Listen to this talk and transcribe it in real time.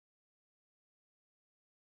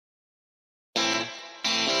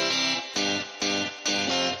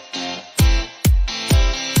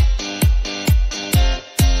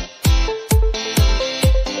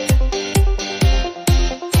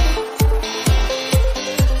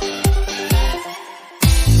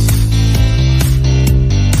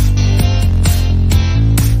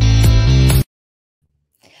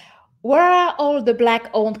all the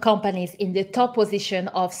Black-owned companies in the top position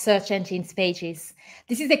of search engines pages?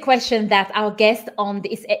 This is a question that our guest on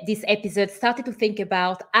this episode started to think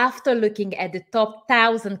about after looking at the top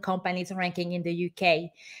 1,000 companies ranking in the UK.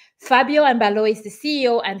 Fabio Embaló is the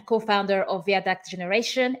CEO and co-founder of Viaduct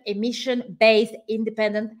Generation, a mission-based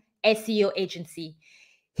independent SEO agency.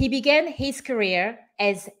 He began his career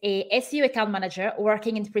as a SEO account manager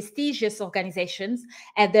working in prestigious organizations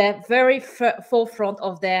at the very forefront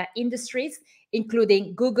of their industries,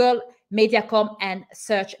 including Google, Mediacom, and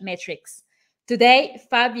Search Metrics. Today,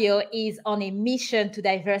 Fabio is on a mission to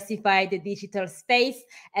diversify the digital space,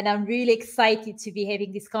 and I'm really excited to be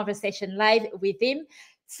having this conversation live with him.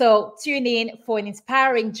 So tune in for an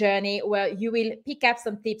inspiring journey where you will pick up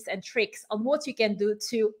some tips and tricks on what you can do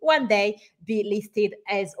to one day be listed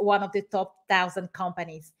as one of the top 1,000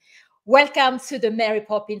 companies. Welcome to the Mary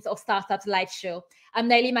Poppins of Startups live show. I'm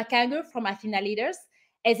Naily Makangu from Athena Leaders.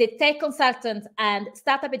 As a tech consultant and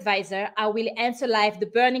startup advisor, I will answer live the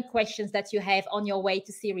burning questions that you have on your way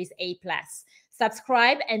to Series A+.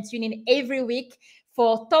 Subscribe and tune in every week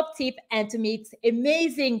for top tip and to meet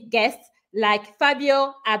amazing guests like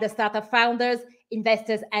Fabio, other startup founders,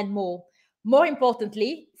 investors, and more. More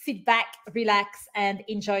importantly, sit back, relax, and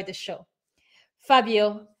enjoy the show.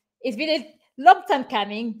 Fabio, it's been a long time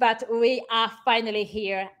coming, but we are finally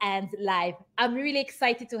here and live. I'm really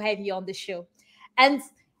excited to have you on the show. And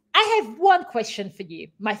I have one question for you,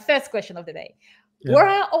 my first question of the day. Yeah. Where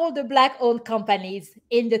are all the Black-owned companies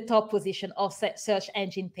in the top position of search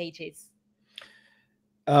engine pages?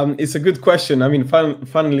 It's a good question. I mean,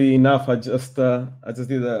 funnily enough, I just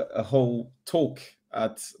did a whole talk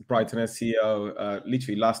at Brighton SEO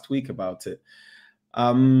literally last week about it.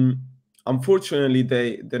 Unfortunately,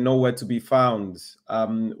 they're nowhere to be found.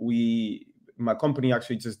 My company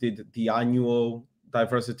actually just did the annual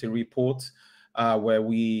diversity report where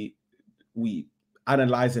we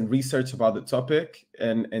analyze and research about the topic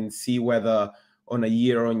and see whether on a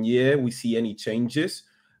year-on-year we see any changes.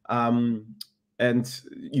 And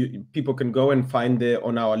people can go and find it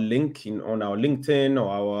on our link on our LinkedIn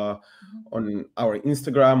or on our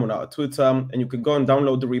Instagram, on our Twitter, and you can go and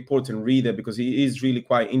download the report and read it because it is really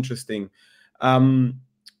quite interesting.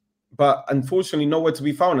 But unfortunately, nowhere to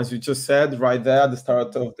be found, as you just said right there at the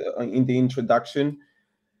start of in the introduction.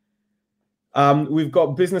 We've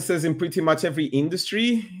got businesses in pretty much every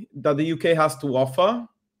industry that the UK has to offer,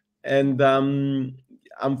 and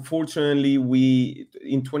unfortunately,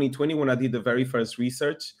 in 2020, when I did the very first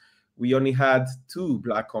research, we only had 2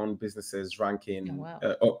 Black-owned businesses ranking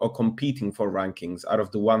or competing for rankings out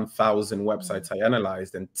of the 1,000 websites I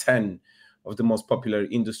analyzed and 10 of the most popular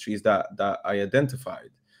industries that I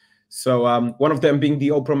identified. So one of them being the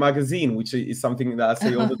Oprah magazine, which is something that I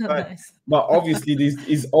say all the time. Nice. But obviously, this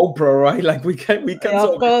is Oprah, right? Like we can. Yeah,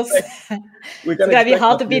 of course. It's gonna be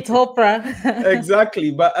hard to beat Oprah.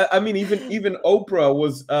 Exactly, but I mean, even Oprah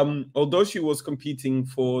was, although she was competing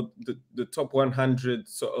for the top 100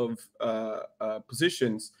 sort of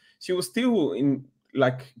positions, she was still in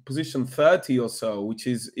like position 30 or so, which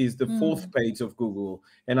is the 4th page of Google.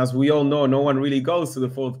 And as we all know, no one really goes to the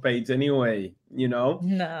 4th page anyway, you know?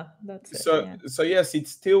 No, that's it. So yes,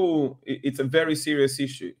 it's a very serious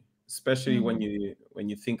issue, especially when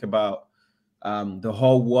you think about the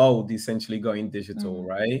whole world essentially going digital,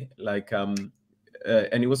 right? Like, and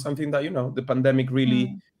it was something that, the pandemic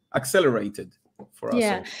really accelerated for us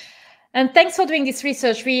all. And thanks for doing this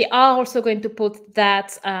research. We are also going to put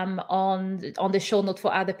that on the show note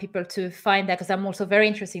for other people to find that, because I'm also very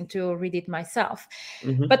interested to read it myself.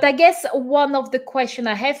 But I guess one of the questions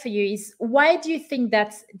I have for you is, why do you think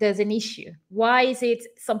that there's an issue? Why is it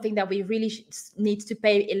something that we really need to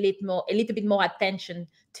pay a little bit more attention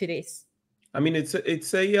to this? I mean, it's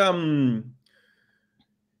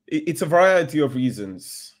a variety of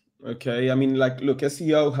reasons. Okay, I mean, like, look,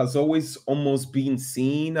 SEO has always almost been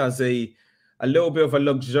seen as a little bit of a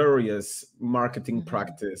luxurious marketing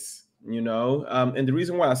practice, and the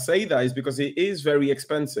reason why I say that is because it is very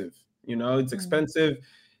expensive. It's expensive.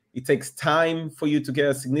 It takes time for you to get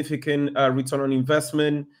a significant return on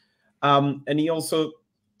investment, and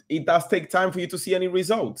it does take time for you to see any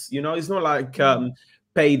results. It's not like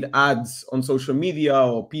paid ads on social media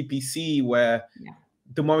or PPC where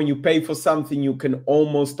the moment you pay for something, you can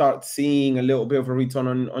almost start seeing a little bit of a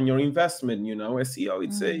return on your investment. SEO,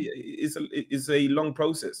 it's a long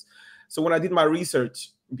process. So when I did my research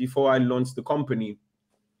before I launched the company,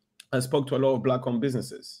 I spoke to a lot of Black-owned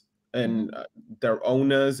businesses and their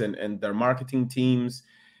owners and their marketing teams,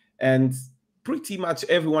 and pretty much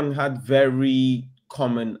everyone had very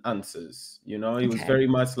common answers. It was very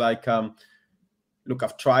much like, look,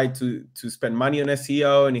 I've tried to spend money on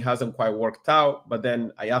SEO and it hasn't quite worked out. But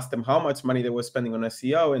then I asked them how much money they were spending on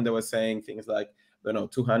SEO, and they were saying things like, you know,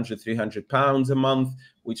 200, 300 pounds a month,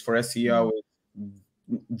 which for SEO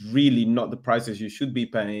is really not the prices you should be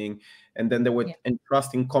paying. And then they were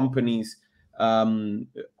entrusting companies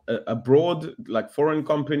abroad, like foreign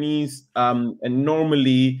companies, and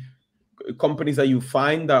normally companies that you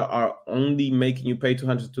find that are only making you pay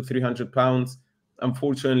 200 to 300 pounds,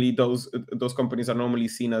 unfortunately those companies are normally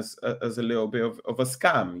seen as a little bit of a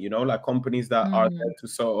scam, you know, like companies that are there to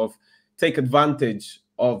sort of take advantage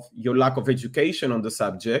of your lack of education on the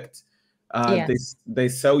subject. They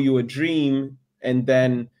sell you a dream, and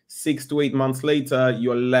then 6 to 8 months later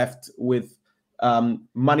you're left with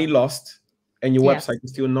money lost, and your website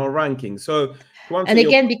is still not ranking. So and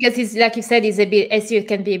again, because it's like you said, it's a bit, SEO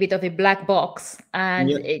can be a bit of a black box, and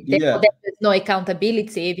there's no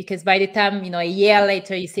accountability, because by the time, you know, a year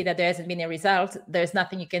later you see that there hasn't been a result, there's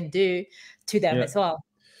nothing you can do to them as well.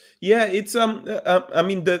 Yeah, it's I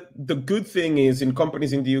mean, the good thing is, in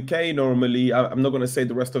companies in the UK, normally, I'm not going to say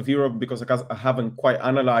the rest of Europe because I haven't quite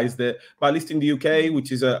analyzed it, but at least in the UK,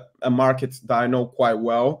 which is a market that I know quite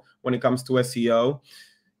well when it comes to SEO,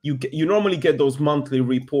 you normally get those monthly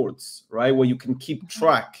reports, right, where you can keep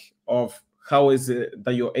track of how is it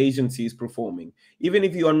that your agency is performing. Even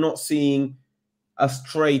if you are not seeing a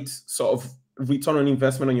straight sort of return on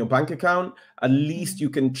investment on your bank account, at least you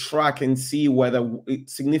can track and see whether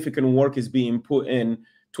significant work is being put in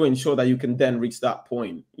to ensure that you can then reach that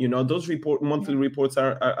point. You know, those monthly reports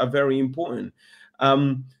are very important.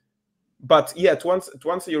 But yeah, to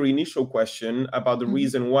answer your initial question about the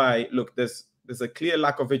reason why, look, there's a clear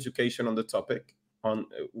lack of education on the topic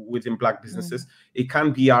within Black businesses. It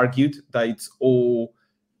can be argued that it's all,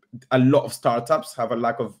 a lot of startups have a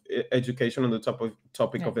lack of education on the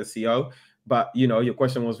topic of SEO. But, you know, your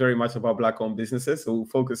question was very much about Black-owned businesses, so we'll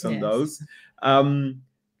focus on those.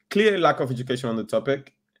 Clear lack of education on the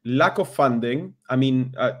topic, lack of funding. I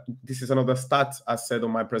mean, this is another stat I said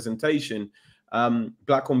on my presentation.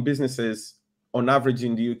 Black-owned businesses, on average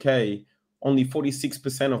in the UK, only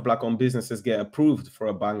 46% of Black-owned businesses get approved for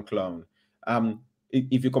a bank loan.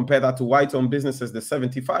 If you compare that to white-owned businesses, there's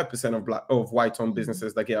 75% of white-owned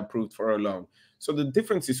businesses that get approved for a loan. So the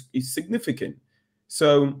difference is significant.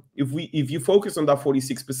 So if you focus on that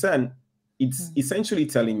 46%, it's essentially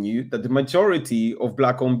telling you that the majority of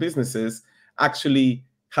Black-owned businesses actually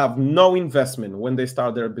have no investment when they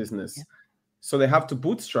start their business. So they have to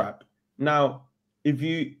bootstrap. Now, if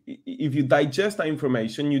you digest that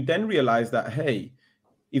information, you then realize that, hey,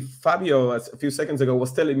 if Fabio, a few seconds ago,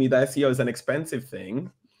 was telling me that SEO is an expensive thing,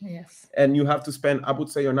 and you have to spend, I would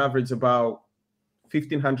say, on average, about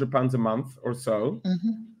 £1,500 a month or so,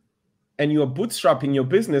 and you're bootstrapping your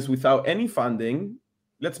business without any funding,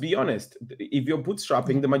 let's be honest, if you're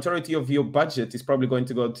bootstrapping, the majority of your budget is probably going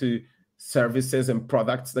to go to services and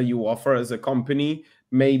products that you offer as a company,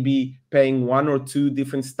 maybe paying 1 or 2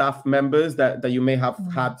 different staff members that you may have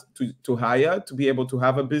had to hire to be able to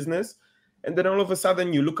have a business. And then all of a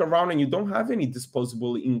sudden you look around and you don't have any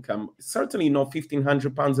disposable income, certainly not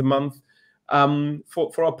 £1,500 a month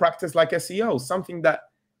for a practice like SEO, something that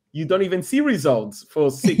you don't even see results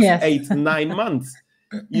for 6, 8, 9 months,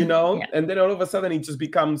 you know, and then all of a sudden it just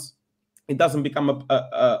becomes, it doesn't become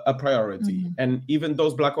a priority. And even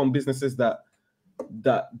those Black-owned businesses that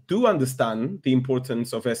do understand the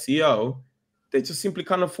importance of SEO, they just simply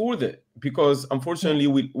can't afford it, because unfortunately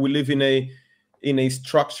we live in a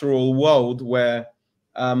structural world where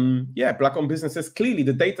Black-owned businesses, clearly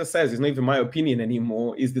the data says, it's not even my opinion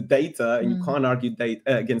anymore, is the data, and you can't argue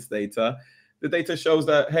against data. The data shows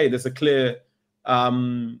that, hey, there's a clear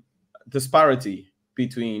disparity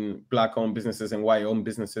between Black-owned businesses and white-owned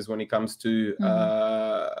businesses when it comes to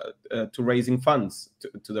raising funds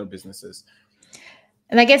to their businesses.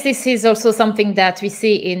 And I guess this is also something that we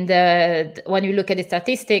see in when you look at the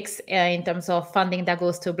statistics in terms of funding that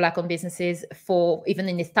goes to Black-owned businesses, for even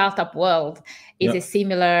in the startup world, is a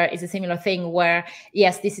similar thing where,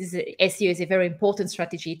 yes, SEO is a very important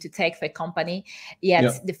strategy to take for a company,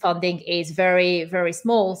 yet the funding is very, very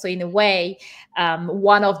small. So in a way,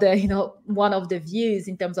 one of the views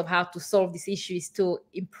in terms of how to solve this issue is to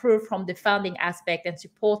improve from the funding aspect and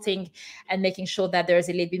supporting and making sure that there is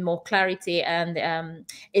a little bit more clarity and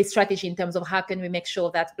a strategy in terms of how can we make sure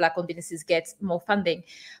that Black-owned businesses get more funding.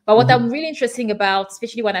 But what I'm really interested about,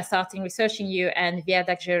 especially when I started researching you and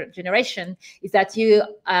Viaduct Generation, is that you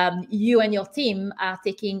and your team are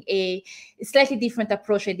taking a slightly different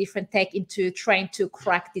approach, a different take into trying to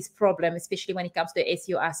crack this problem, especially when it comes to the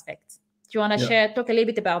SEO aspect. Do you want to talk a little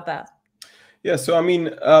bit about that? Yeah, so I mean,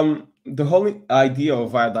 the whole idea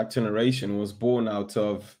of Viaduct Generation was born out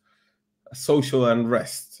of social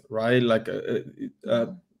unrest, right? Like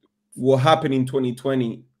what happened in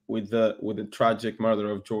 2020 with the tragic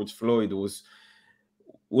murder of George Floyd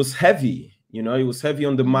was heavy. You know, it was heavy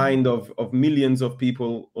on the mind of millions of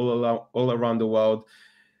people all around the world.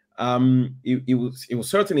 It was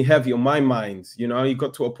certainly heavy on my mind. You know, it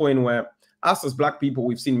got to a point where us as Black people,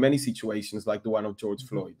 we've seen many situations like the one of George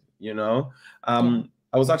Floyd. You know,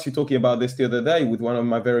 I was actually talking about this the other day with one of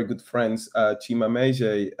my very good friends, Chima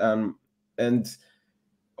Meje, and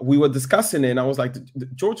we were discussing it, and I was like,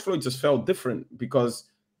 George Floyd just felt different because,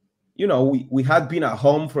 you know, we had been at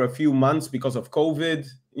home for a few months because of COVID.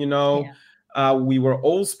 You know, we were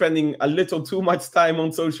all spending a little too much time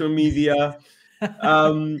on social media.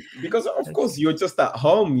 Because of course you're just at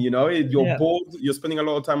home, you know, you're bored, you're spending a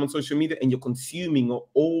lot of time on social media, and you're consuming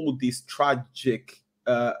all this tragic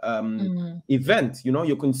event. You know,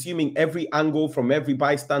 you're consuming every angle from every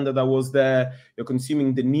bystander that was there. You're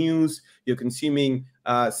consuming the news, you're consuming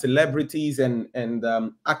celebrities and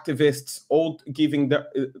activists all giving their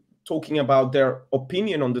talking about their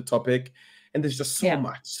opinion on the topic, and there's just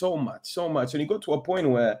so much, and you got to a point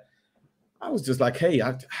where I was just like, hey,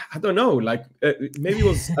 I don't know, like maybe it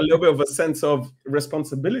was a little bit of a sense of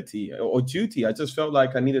responsibility or duty. I just felt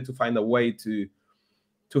like I needed to find a way to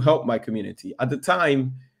help my community. At the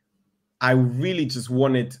time, I really just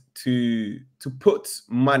wanted to put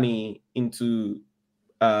money into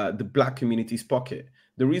the Black community's pocket.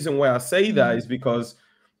 The reason why I say that is because,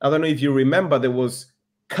 I don't know if you remember, there was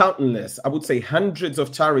countless, I would say hundreds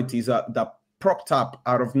of charities that propped up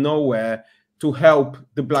out of nowhere to help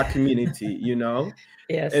the Black community, you know?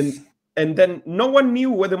 Yes. And then no one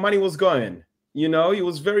knew where the money was going. You know, it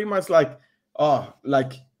was very much like, oh,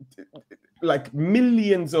 like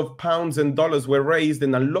millions of pounds and dollars were raised,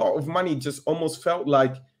 and a lot of money just almost felt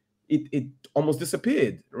like it almost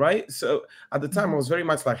disappeared, right? So at the time, I was very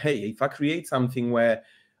much like, hey, if I create something where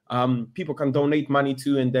people can donate money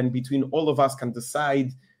to, and then between all of us can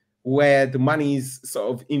decide where the money is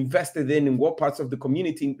sort of invested in and what parts of the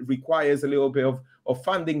community requires a little bit of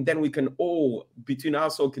funding, then we can all, between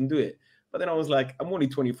us all, can do it. But then I was like, I'm only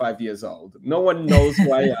 25 years old. No one knows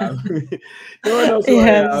who I am. No one knows who I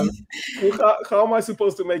am. How am I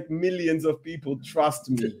supposed to make millions of people trust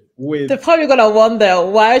me with? They're probably gonna wonder,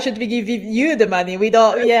 why should we give you the money? We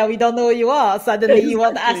don't know who you are. Suddenly you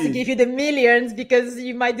want us to give you the millions because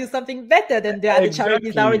you might do something better than the other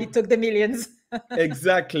charities that already took the millions.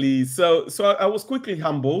 Exactly. So I was quickly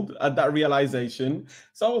humbled at that realization.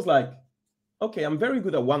 So I was like, okay, I'm very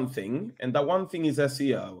good at one thing, and that one thing is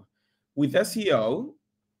SEO. With SEO,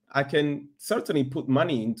 I can certainly put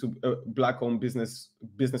money into Black-owned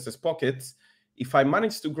businesses' pockets. If I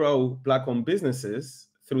manage to grow Black-owned businesses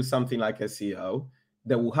through something like SEO,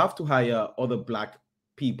 they will have to hire other Black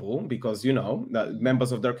people because, you know,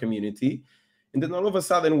 members of their community. And then all of a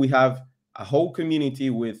sudden, we have a whole community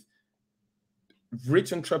with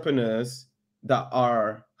rich entrepreneurs that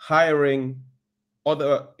are hiring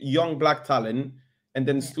other young Black talent, and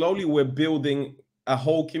then slowly we're building a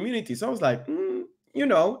whole community. So I was like, you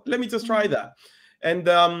know, let me just try that. And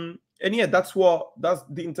yeah, that's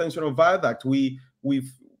the intention of Viaduct. We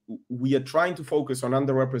are trying to focus on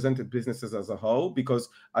underrepresented businesses as a whole, because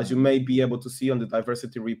as you may be able to see on the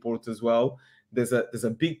diversity report as well, there's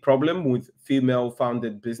a big problem with female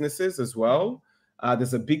founded businesses as well.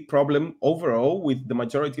 There's a big problem overall with the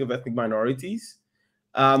majority of ethnic minorities.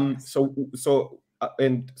 So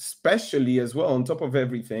and especially as well, on top of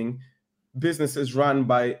everything, businesses run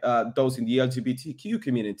by those in the LGBTQ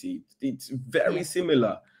community. It's very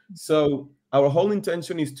similar. So our whole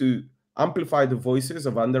intention is to amplify the voices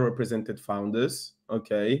of underrepresented founders,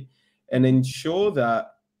 okay, and ensure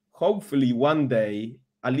that hopefully one day,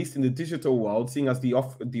 at least in the digital world, seeing as the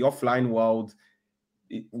offline world,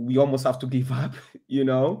 we almost have to give up, you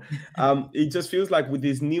know. It just feels like with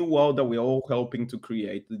this new world that we're all helping to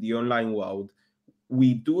create, the online world,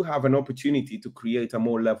 we do have an opportunity to create a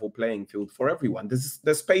more level playing field for everyone.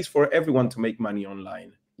 There's space for everyone to make money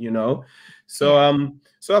online, you know. So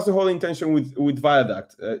so that's the whole intention with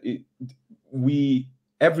Viaduct.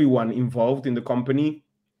 Everyone involved in the company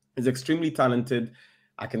is extremely talented.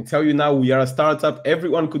 I can tell you now, we are a startup.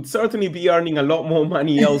 Everyone could certainly be earning a lot more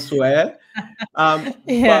money elsewhere.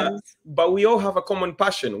 But we all have a common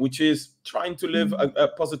passion, which is trying to live a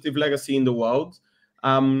positive legacy in the world.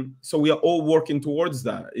 So we are all working towards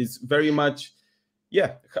that. It's very much,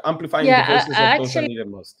 amplifying the voices of those that need it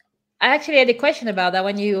most. I actually had a question about that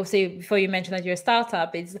when you say, before you mentioned that you're a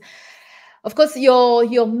startup. It's Of course,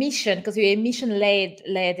 your mission, because you're a mission-led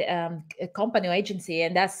company or agency,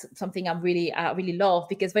 and that's something I'm really love,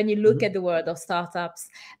 because when you look at the world of startups,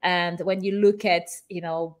 and when you look at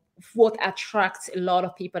what attracts a lot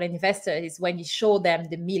of people and investors, is when you show them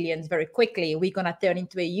the millions very quickly, we're gonna turn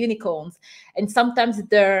into a unicorns. And sometimes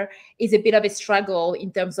there is a bit of a struggle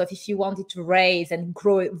in terms of, if you wanted to raise and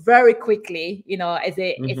grow very quickly, as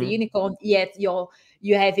a unicorn, yet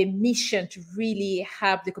you have a mission to really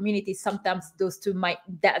help the community. Sometimes those two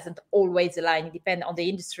doesn't always align, depending on the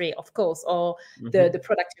industry, of course, or the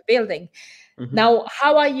product you're building. Now,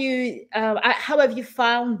 how have you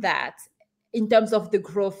found that in terms of the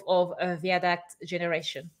growth of Viaduct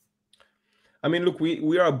Generation? I mean, look,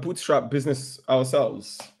 we are a bootstrap business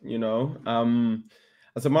ourselves,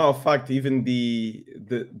 As a matter of fact, even the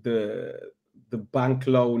bank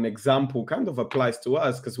loan example kind of applies to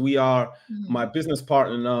us, because we are my business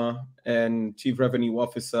partner and chief revenue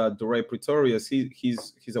officer, Dore Pretorius.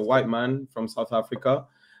 He's a white man from South Africa,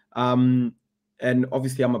 and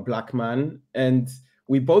obviously I'm a black man, and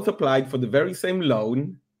we both applied for the very same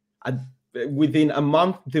loan. Within a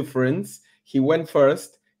month difference, he went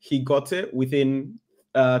first. He got it within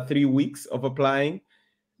 3 weeks of applying.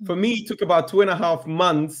 For me, it took about 2.5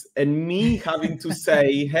 months, and me having to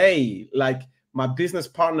say, hey, like, my business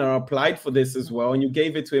partner applied for this as well, and you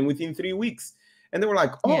gave it to him within 3 weeks. And they were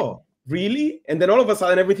like, oh, really? And then all of a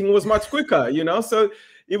sudden, everything was much quicker, So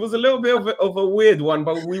it was a little bit of a weird one,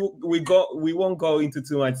 but we won't go into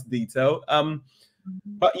too much detail.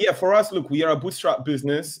 But yeah, for us, look, we are a bootstrap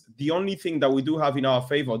business. The only thing that we do have in our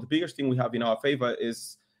favor, the biggest thing we have in our favor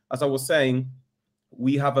is, as I was saying,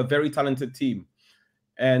 we have a very talented team.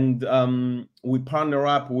 And we partner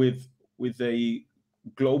up with a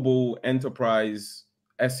global enterprise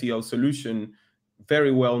SEO solution,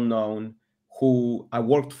 very well known, who I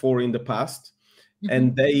worked for in the past.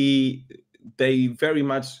 And they very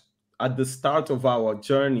much, at the start of our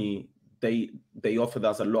journey, they offered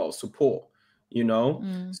us a lot of support,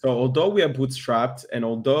 So although we are bootstrapped,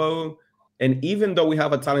 and even though we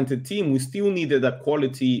have a talented team, we still needed a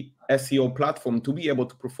quality SEO platform to be able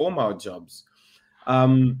to perform our jobs.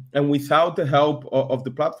 And without the help of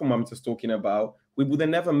the platform I'm just talking about, we would have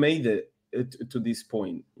never made it to this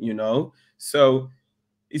point, So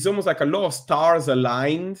it's almost like a lot of stars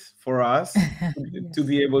aligned for us to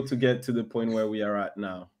be able to get to the point where we are at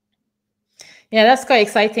now. Yeah, that's quite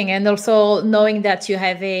exciting. And also knowing that you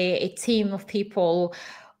have a team of people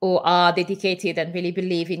who are dedicated and really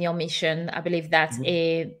believe in your mission, I believe that's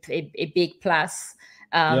a big plus.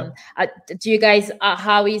 Do you guys,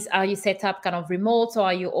 are you set up kind of remote, or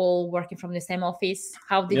are you all working from the same office?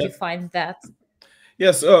 How did you find that?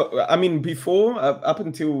 Yes, I mean, before, up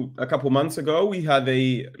until a couple months ago, we had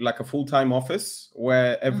a full-time office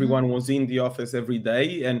where everyone was in the office every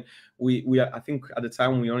day, and I think at the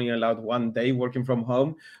time we only allowed 1 day working from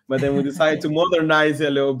home. But then we decided to modernize it a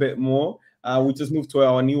little bit more. We just moved to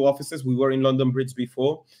our new offices. We were in London Bridge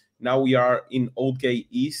before. Now we are in Aldgate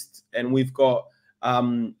East, and we've got a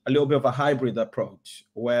little bit of a hybrid approach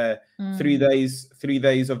where 3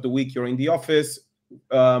 days of the week you're in the office,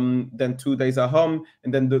 then 2 days at home,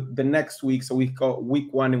 and then the next week, so we've got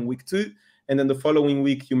week 1 and week 2, and then the following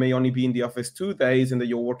week you may only be in the office 2 days, and then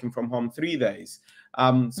you're working from home 3 days.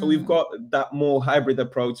 So we've got that more hybrid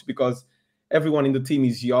approach, because everyone in the team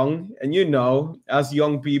is young, and as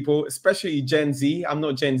young people, especially Gen Z, I'm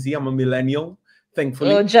not Gen Z, I'm a millennial,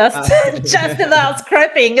 thankfully. Oh, just about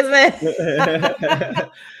scrapping, isn't it?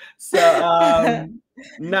 So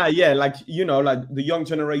like the young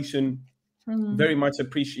generation very much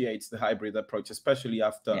appreciates the hybrid approach, especially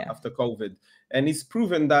after COVID, and it's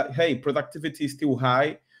proven that, hey, productivity is still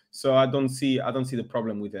high. So I don't see the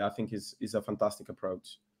problem with it. I think it's a fantastic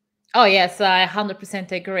approach. Oh, yes, I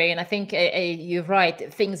 100% agree. And I think you're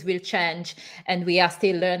right. Things will change, and we are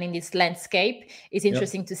still learning this landscape. It's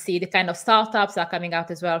interesting to see the kind of startups are coming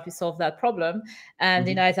out as well to solve that problem. And,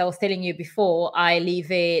 as I was telling you before, I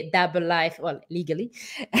live a double life, well, legally,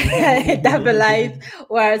 a double life,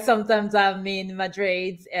 where sometimes I'm in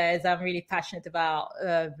Madrid, as I'm really passionate about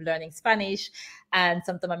learning Spanish. And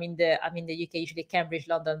sometimes I'm in the UK, usually Cambridge,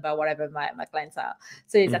 London, but wherever my clients are.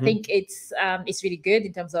 So I think it's really good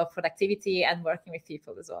in terms of productivity and working with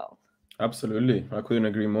people as well. Absolutely, I couldn't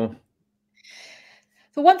agree more.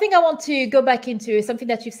 So one thing I want to go back into is something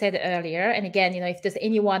that you said earlier. And again, if there's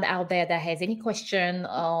anyone out there that has any question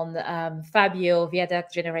on Fabio,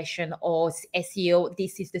 Viaduct Generation, or SEO,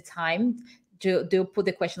 this is the time to put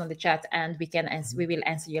the question on the chat, and we will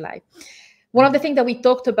answer you live. One of the things that we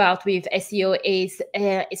talked about with SEO is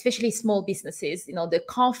especially small businesses, the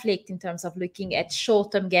conflict in terms of looking at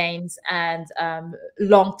short-term gains and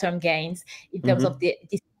long-term gains in terms of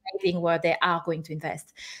deciding where they are going to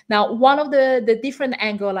invest. Now, one of the different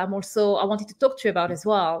angle I wanted to talk to you about as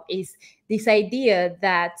well is this idea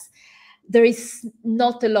that there is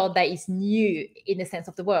not a lot that is new in the sense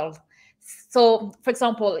of the world. So, for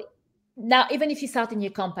example, now, even if you start a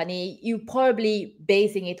new company, you're probably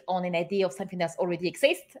basing it on an idea of something that's already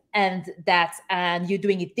exists, and you're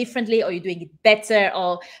doing it differently or you're doing it better,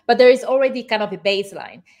 but there is already kind of a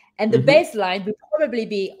baseline. And the baseline will probably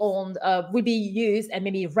be will be used and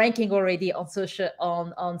maybe ranking already on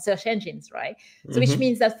search engines, right? So which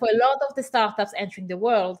means that for a lot of the startups entering the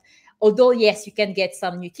world, although yes, you can get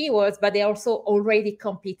some new keywords, but they're also already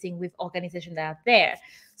competing with organizations that are there.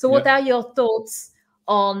 So what are your thoughts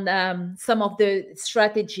on some of the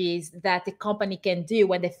strategies that the company can do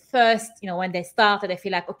when they first, when they start and they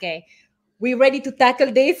feel like, okay, we're ready to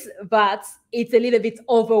tackle this, but it's a little bit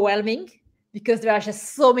overwhelming because there are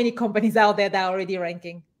just so many companies out there that are already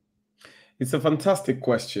ranking? It's a fantastic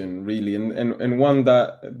question, really, and one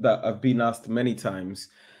that I've been asked many times.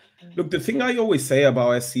 Look, the thing I always say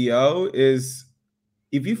about SEO is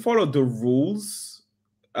if you follow the rules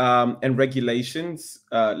and regulations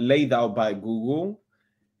laid out by Google,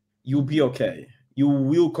 you'll be okay. You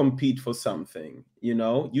will compete for something,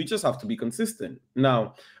 you just have to be consistent.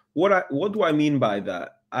 Now, what do I mean by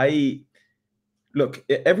that? Look,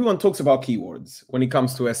 everyone talks about keywords when it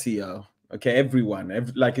comes to SEO. Okay,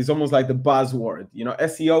 like it's almost like the buzzword,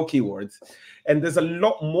 SEO keywords. And there's a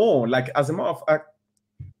lot more, like as a matter of fact,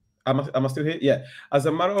 am I still here? Yeah. As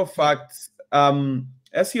a matter of fact,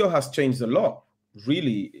 SEO has changed a lot.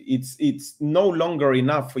 Really, it's no longer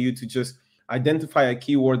enough for you to just identify a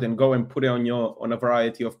keyword and go and put it on a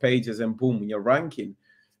variety of pages and boom, you're ranking.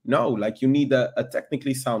 No, like you need a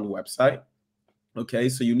technically sound website. Okay,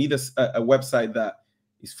 so you need a website that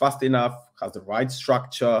is fast enough, has the right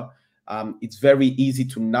structure. It's very easy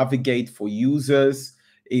to navigate for users.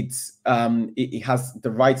 It has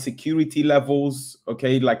the right security levels.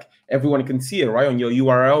 Okay, like everyone can see it right on your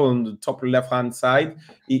URL on the top left-hand side.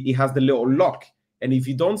 It has the little lock. And if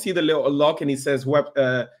you don't see the little lock and it says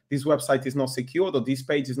this website is not secured or this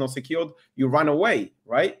page is not secured, you run away,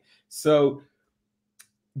 right? So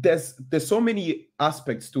there's so many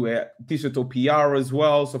aspects to it. Digital PR as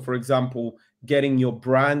well. So for example, getting your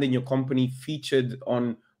brand and your company featured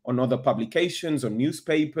on other publications or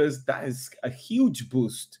newspapers, that is a huge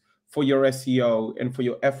boost for your SEO and for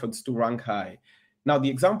your efforts to rank high. Now, the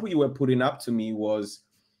example you were putting up to me was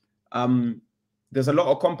there's a lot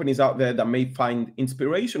of companies out there that may find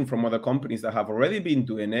inspiration from other companies that have already been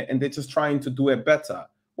doing it and they're just trying to do it better.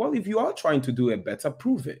 Well, if you are trying to do it better,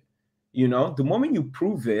 prove it. The moment you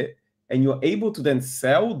prove it and you're able to then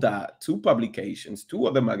sell that to publications, to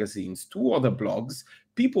other magazines, to other blogs,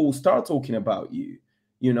 people will start talking about you,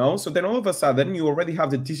 So then all of a sudden you already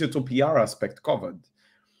have the digital PR aspect covered.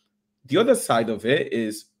 The other side of it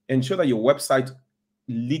is ensure that your website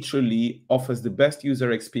literally offers the best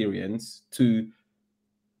user experience to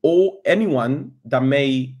anyone that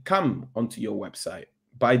may come onto your website.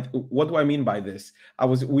 What do I mean by this?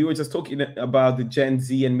 We were just talking about the Gen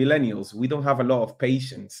Z and millennials. We don't have a lot of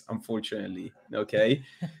patience, unfortunately. Okay,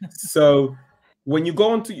 so when you go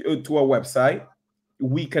onto to a website,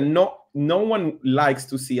 no one likes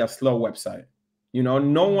to see a slow website.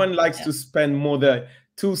 No one likes to spend more than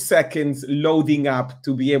 2 seconds loading up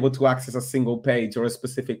to be able to access a single page or a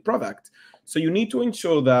specific product. So you need to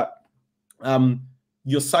ensure that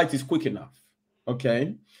your site is quick enough.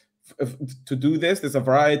 Okay. To do this, there's a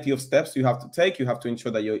variety of steps you have to take. You have to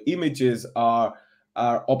ensure that your images are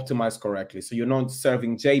optimized correctly. So you're not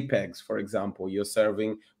serving JPEGs, for example. You're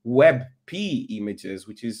serving WebP images,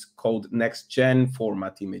 which is called next-gen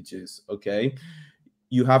format images. Okay.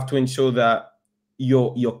 You have to ensure that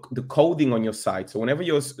the coding on your site. So whenever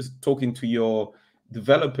you're talking to your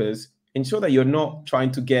developers, ensure that you're not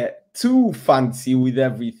trying to get too fancy with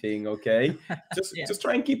everything. Okay. Just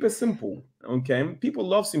try and keep it simple. Okay. People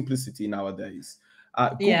love simplicity nowadays.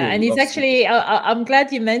 And it's actually I'm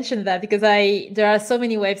glad you mentioned that, because there are so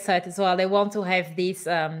many websites as well. They want to have this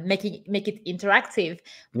make it interactive,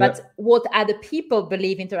 but what other people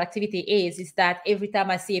believe interactivity is that every time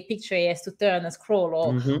I see a picture, he has to turn and scroll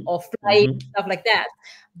or fly, stuff like that.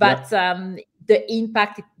 But the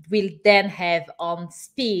impact it will then have on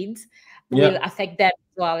speed will affect them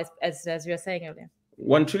as well, as you were saying earlier.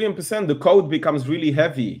 1 trillion%. The code becomes really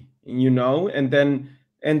heavy,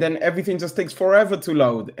 and then everything just takes forever to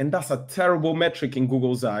load. And that's a terrible metric in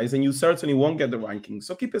Google's eyes. And you certainly won't get the ranking.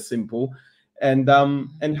 So keep it simple and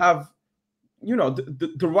have you know,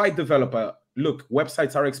 the right developer. Look,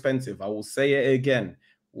 websites are expensive. I will say it again.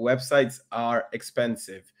 Websites are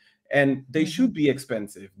expensive, and they should be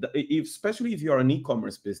expensive. Especially if you're an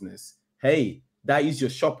e-commerce business. Hey, that is your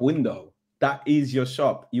shop window. That is your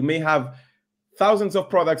shop. You may have thousands of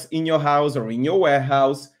products in your house or in your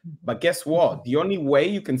warehouse, but guess what? The only way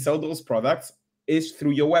you can sell those products is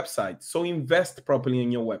through your website. So invest properly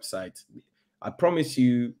in your website. I promise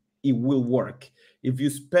you, it will work. If you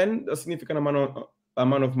spend a significant amount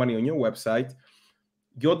of money on your website,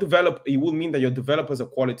 it will mean that your developer is a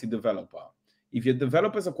quality developer. If your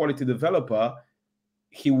developer is a quality developer,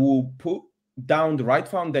 he will put down the right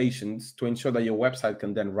foundations to ensure that your website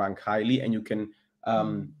can then rank highly, and you can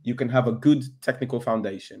have a good technical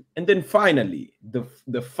foundation. And then finally,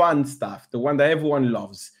 the fun stuff, the one that everyone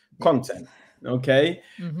loves, content. Okay,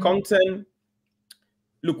 content.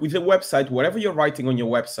 Look, with a website, whatever you're writing on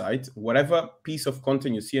your website, whatever piece of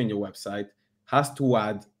content you see on your website has to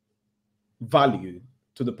add value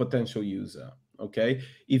to the potential user. Okay,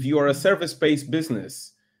 if you are a service-based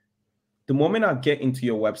business, the moment I get into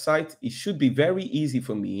your website, it should be very easy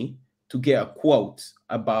for me to get a quote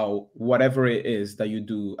about whatever it is that you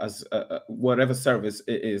do, as whatever service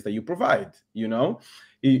it is that you provide. You know,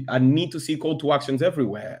 I need to see call to actions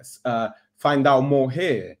everywhere. Find out more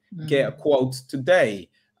here. Get a quote today.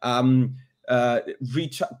 Contact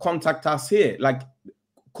us here. Like,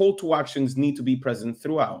 call to actions need to be present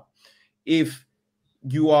throughout. If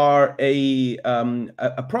you are a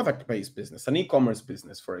product-based business, an e-commerce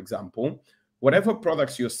business, for example, whatever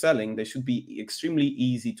products you're selling, they should be extremely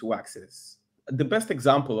easy to access. The best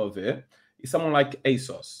example of it is someone like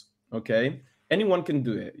ASOS. Okay, anyone can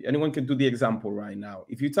do it. Anyone can do the example right now.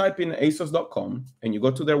 If you type in asos.com and you go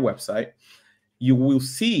to their website, you will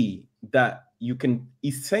see that you can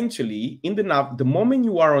essentially, in the nav, the moment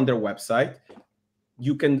you are on their website,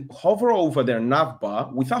 you can hover over their nav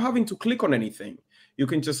bar without having to click on anything. You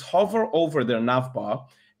can just hover over their nav bar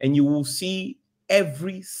and you will see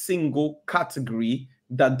every single category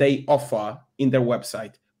that they offer in their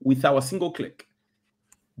website without a single click.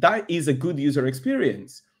 That is a good user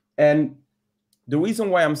experience. And the reason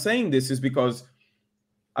why I'm saying this is because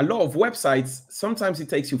a lot of websites, sometimes it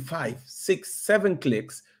takes you 5, 6, 7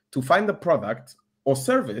 clicks to find the product or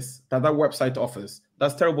service that website offers.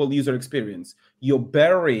 That's terrible user experience. You're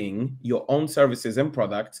burying your own services and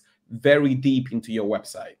products very deep into your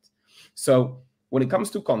website. So when it comes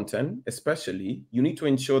to content, especially, you need to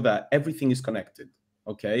ensure that everything is connected.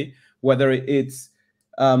 Okay, whether it's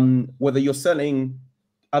whether you're selling,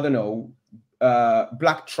 I don't know,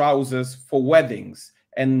 black trousers for weddings,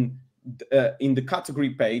 and in the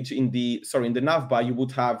category page, in the nav bar, you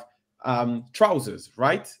would have trousers,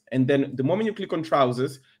 right? And then the moment you click on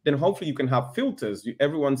trousers, then hopefully you can have filters.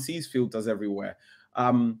 Everyone sees filters everywhere.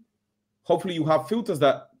 Hopefully you have filters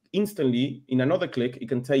that instantly, in another click, it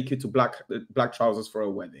can take you to black trousers for a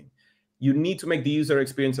wedding. You need to make the user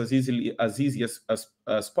experience as easy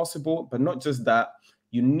as possible, but not just that.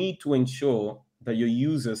 You need to ensure that your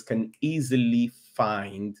users can easily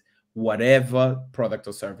find whatever product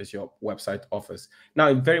or service your website offers. Now,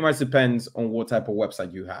 it very much depends on what type of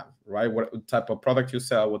website you have, right? What type of product you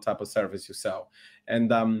sell, what type of service you sell.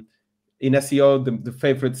 And in SEO, the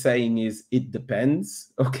favorite saying is, it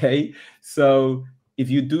depends, okay? So if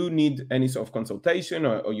you do need any sort of consultation,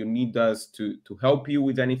 or you need us to help you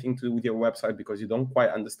with anything to do with your website because you don't quite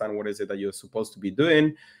understand what is it that you're supposed to be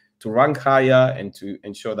doing to rank higher and to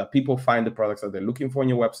ensure that people find the products that they're looking for on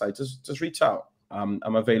your website, just reach out.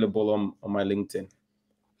 I'm available on my LinkedIn.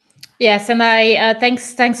 Yes, and I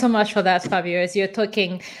thanks so much for that, Fabio. As you're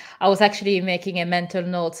talking, I was actually making a mental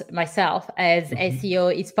note myself, as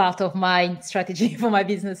SEO is part of my strategy for my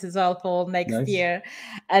business as well for next year.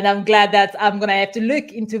 And I'm glad that I'm going to have to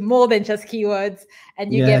look into more than just keywords.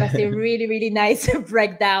 And you gave us a really, really nice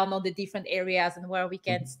breakdown on the different areas and where we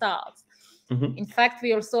can start. In fact,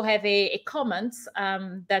 we also have a comment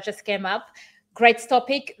that just came up. Great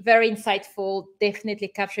topic, very insightful, definitely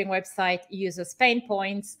capturing website users' pain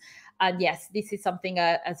points. And yes, this is something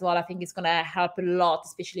as well, I think is going to help a lot,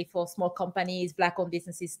 especially for small companies, Black-owned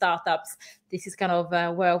businesses, startups. This is kind of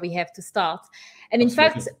where we have to start. And in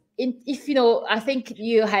fact, I think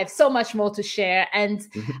you have so much more to share. And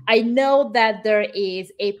I know that there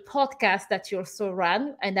is a podcast that you also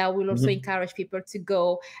run, and I will also encourage people to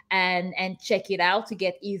go and check it out to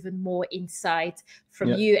get even more insight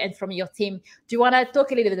from you and from your team. Do you want to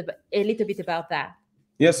talk a little bit about that?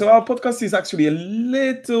 Yeah, so our podcast is actually a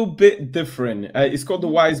little bit different. It's called The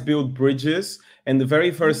Wise Build Bridges. And the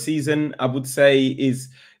very first season, I would say, it's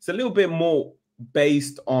a little bit more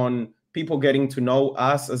based on people getting to know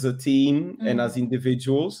us as a team and as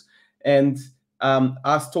individuals. and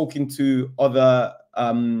us talking to other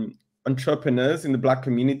entrepreneurs in the Black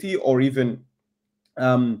community, or even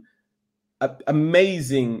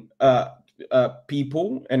amazing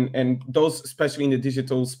people, and those especially in the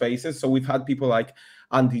digital spaces. So we've had people like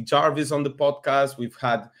Andy Jarvis on the podcast. We've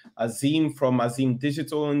had Azim from Azim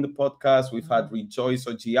Digital in the podcast. We've had Rejoice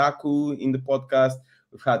Ojiaku in the podcast.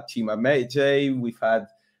 We've had Chima Meje.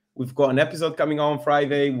 We've got an episode coming on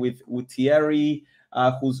Friday with Thierry,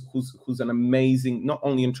 who's an amazing, not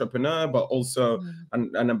only entrepreneur, but also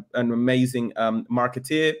an amazing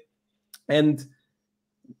marketeer. And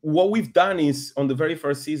what we've done is, on the very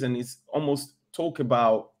first season, is almost talk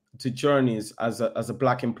about the journeys as a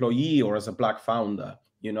Black employee or as a Black founder,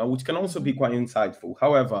 which can also be quite insightful.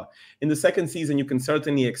 However, in the second season, you can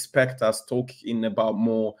certainly expect us talking about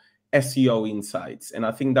more SEO insights. And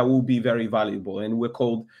I think that will be very valuable. And we're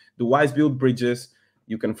called The Wise Build Bridges.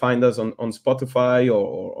 You can find us on Spotify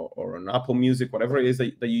or on Apple Music, whatever it is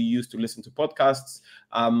that you use to listen to podcasts.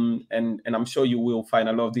 And I'm sure you will find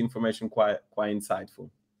a lot of the information quite insightful.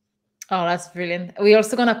 Oh, that's brilliant. We're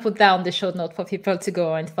also going to put down the show note for people to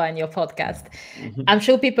go and find your podcast. I'm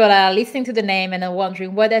sure people are listening to the name and are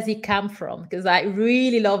wondering, where does it come from? Because I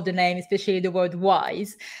really love the name, especially the word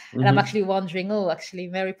wise. And I'm actually wondering,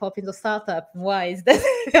 Mary Poppins of Startups, wise. Does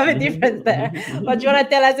it have a difference there? But do you want to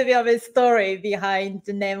tell us a bit of a story behind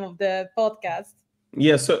the name of the podcast?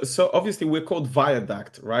 Yeah, so obviously we're called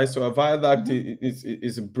Viaduct, right? So a viaduct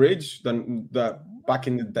is a bridge that back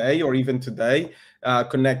in the day, or even today,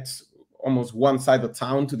 connects almost one side of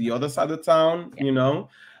town to the other side of town,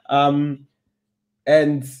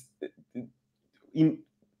 and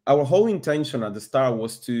our whole intention at the start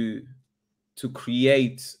was to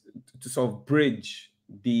create, to sort of bridge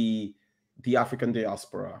the African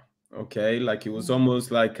diaspora. Okay, like it was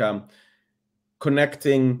almost like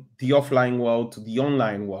connecting the offline world to the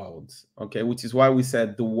online world. Okay, which is why we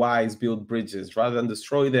said the wise build bridges. Rather than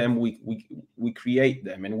destroy them, we create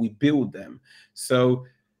them and we build them. So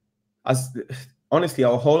honestly,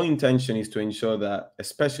 our whole intention is to ensure that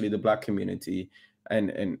especially the Black community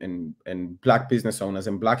and Black business owners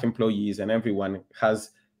and Black employees and everyone has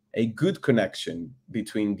a good connection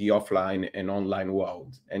between the offline and online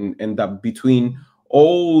world, and that between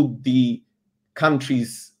all the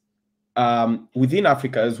countries within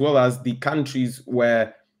Africa, as well as the countries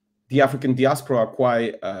where the African diaspora are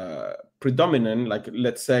quite predominant. Like,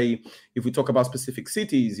 let's say, if we talk about specific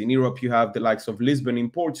cities in Europe, you have the likes of Lisbon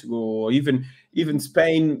in Portugal, or even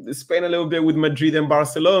Spain a little bit with Madrid and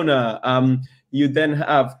Barcelona. You then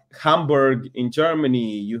have Hamburg in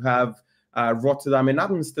Germany. You have Rotterdam and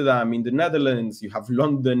Amsterdam in the Netherlands. You have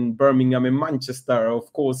London, Birmingham, and Manchester,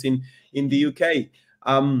 of course, in the UK.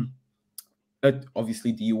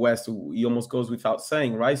 Obviously, the US, it almost goes without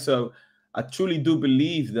saying, right? So I truly do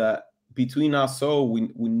believe that between us all, we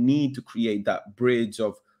need to create that bridge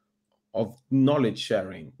of knowledge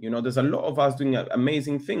sharing. There's a lot of us doing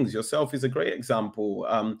amazing things. Yourself is a great example.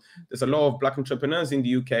 There's a lot of Black entrepreneurs in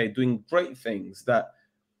the UK doing great things that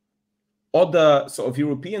other sort of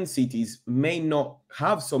European cities may not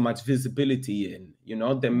have so much visibility in.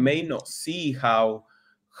 They may not see how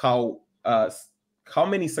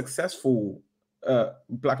many successful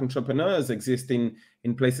Black entrepreneurs exist in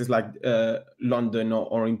places like London,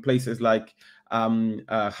 or in places like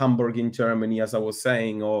Hamburg in Germany, as I was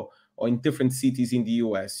saying, or in different cities in the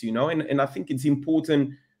US, and I think it's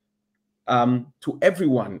important to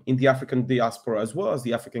everyone in the African diaspora, as well as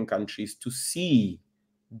the African countries, to see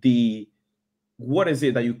what is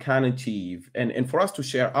it that you can achieve, and for us to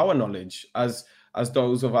share our knowledge as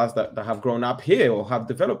those of us that have grown up here or have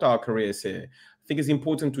developed our careers here. I think it's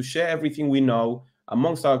important to share everything we know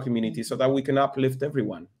amongst our community so that we can uplift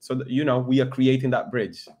everyone. So that, we are creating that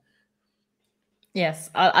bridge. Yes,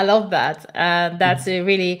 I love that. That's a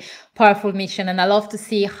really powerful mission. And I love to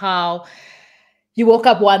see how you woke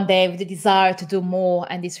up one day with the desire to do more,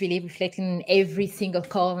 and it's really reflecting in every single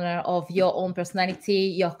corner of your own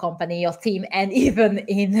personality, your company, your team, and even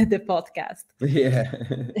in the podcast. Yeah.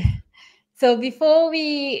 So before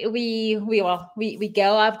we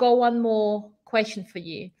go, I've got one more question for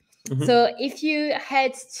you. So if you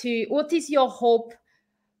had to, what is your hope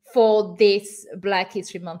for this Black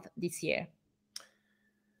History Month this year?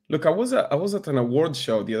 Look, I was at an award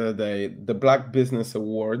show the other day, the Black Business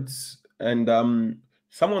Awards, and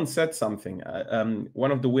someone said something.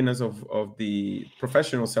 One of the winners of the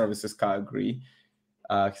professional services category,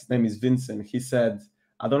 his name is Vincent. He said,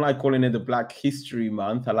 "I don't like calling it the Black History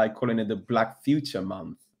Month. I like calling it the Black Future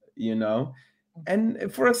Month."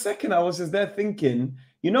 And for a second, I was just there thinking,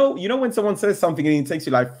 when someone says something and it takes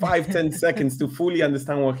you like 5-10 seconds to fully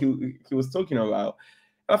understand what he was talking about.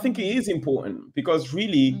 I think it is important because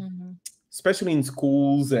really, especially in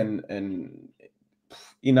schools and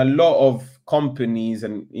in a lot of companies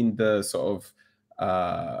and in the sort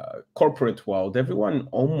of corporate world, everyone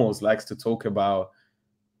almost likes to talk about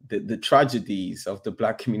the tragedies of the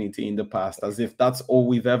Black community in the past, as if that's all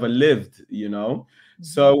we've ever lived, you know?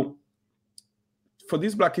 So for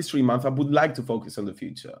this Black History Month, I would like to focus on the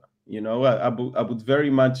future. You know, I would very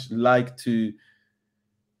much like to,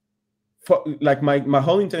 like my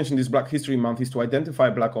whole intention this Black History Month is to identify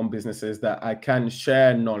Black-owned businesses that I can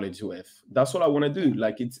share knowledge with. That's all I want to do.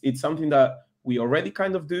 Like it's something that we already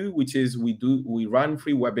kind of do, which is we run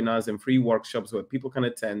free webinars and free workshops where people can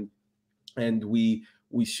attend, and we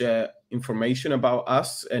share information about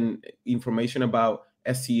us and information about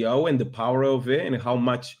SEO and the power of it and how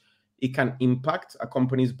much it can impact a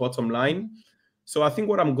company's bottom line. So I think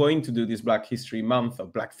what I'm going to do this Black History Month, or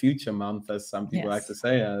Black Future Month, as some people like to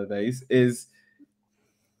say nowadays, is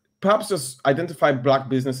perhaps just identify Black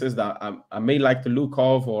businesses that I may like the look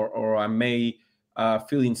of, or I may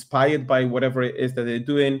feel inspired by whatever it is that they're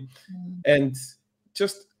doing, and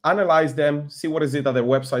just analyze them, see what is it that their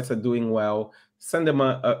websites are doing well, send them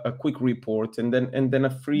a quick report, and then a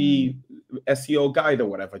free SEO guide or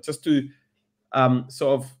whatever, just to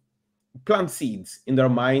sort of plant seeds in their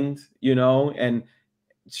mind, you know, and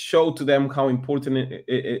show to them how important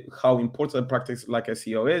a practice like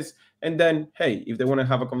SEO is. And then, hey, if they want to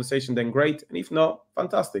have a conversation, then great. And if not,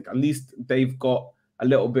 fantastic. At least they've got a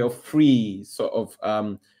little bit of free sort of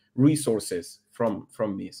resources from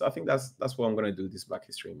me. So I think that's what I'm going to do this Black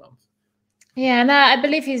History Month. Yeah, and I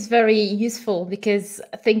believe it's very useful because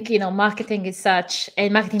I think, you know, marketing is such,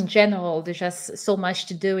 and marketing in general, there's just so much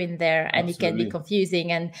to do in there, and Absolutely. It can be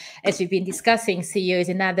confusing. And as we've been discussing, SEO is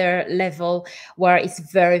another level where it's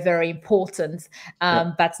very, very important.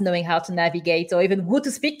 But knowing how to navigate, or even who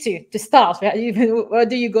to speak to start, right? Even where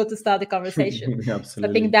do you go to start the conversation? Absolutely. So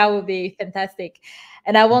I think that would be fantastic.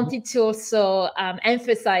 And I wanted to also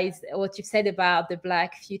emphasize what you said about the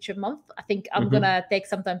Black Future Month. I think I'm going to take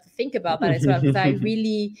some time to think about that as well, because I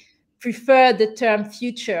really prefer the term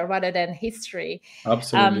future rather than history.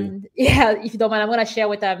 Absolutely. Yeah, if you don't mind, I'm going to share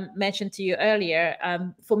what I mentioned to you earlier.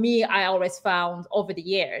 For me, I always found over the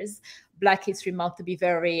years Black History Month to be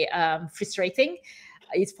very frustrating.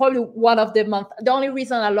 It's probably one of the months. The only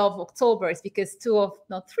reason I love October is because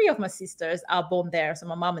three of my sisters are born there. So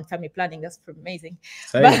my mom and family planning, that's amazing.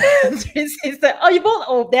 Same. But three sisters, oh, you're born?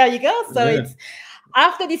 Oh, there you go. So it's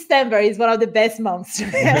after December is one of the best months.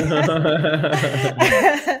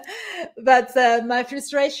 But my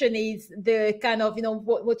frustration is the kind of, you know,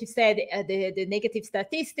 what you said, the negative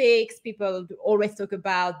statistics. People always talk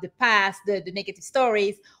about the past, the negative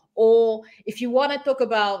stories. Or if you want to talk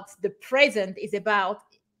about the present, is about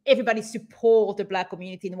everybody support the Black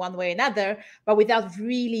community in one way or another, but without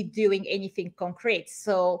really doing anything concrete.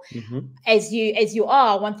 So as you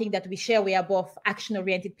are, one thing that we share, we are both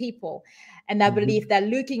action-oriented people. And I believe that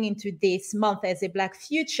looking into this month as a Black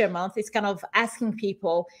Future Month is kind of asking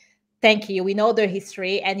people, thank you, we know their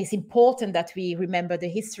history, and it's important that we remember the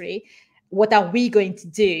history. What are we going to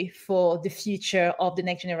do for the future of the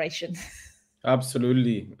next generation?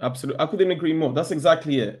 Absolutely. I couldn't agree more. That's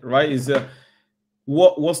exactly it, right? Is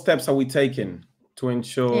what steps are we taking to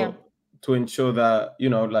ensure that, you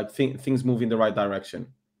know, like things move in the right direction?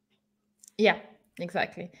 Yeah,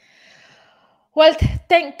 exactly. Well,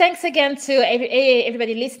 thanks again to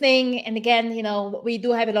everybody listening. And again, you know, we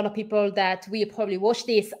do have a lot of people that we probably watch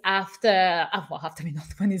this after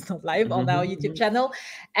when it's not live on our YouTube channel,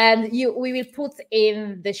 and we will put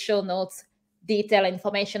in the show notes detailed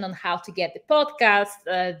information on how to get the podcast,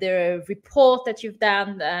 the report that you've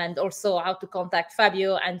done, and also how to contact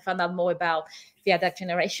Fabio and find out more about Viaduct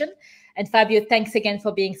Generation. And Fabio, thanks again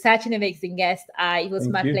for being such an amazing guest. It was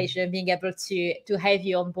my pleasure being able to have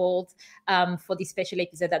you on board for this special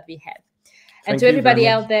episode that we had. And to everybody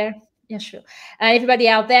out there, yeah, sure. Everybody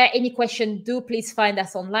out there, any question, do please find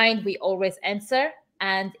us online. We always answer.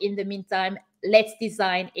 And in the meantime, let's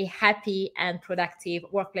design a happy and productive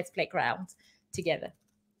workplace playground together.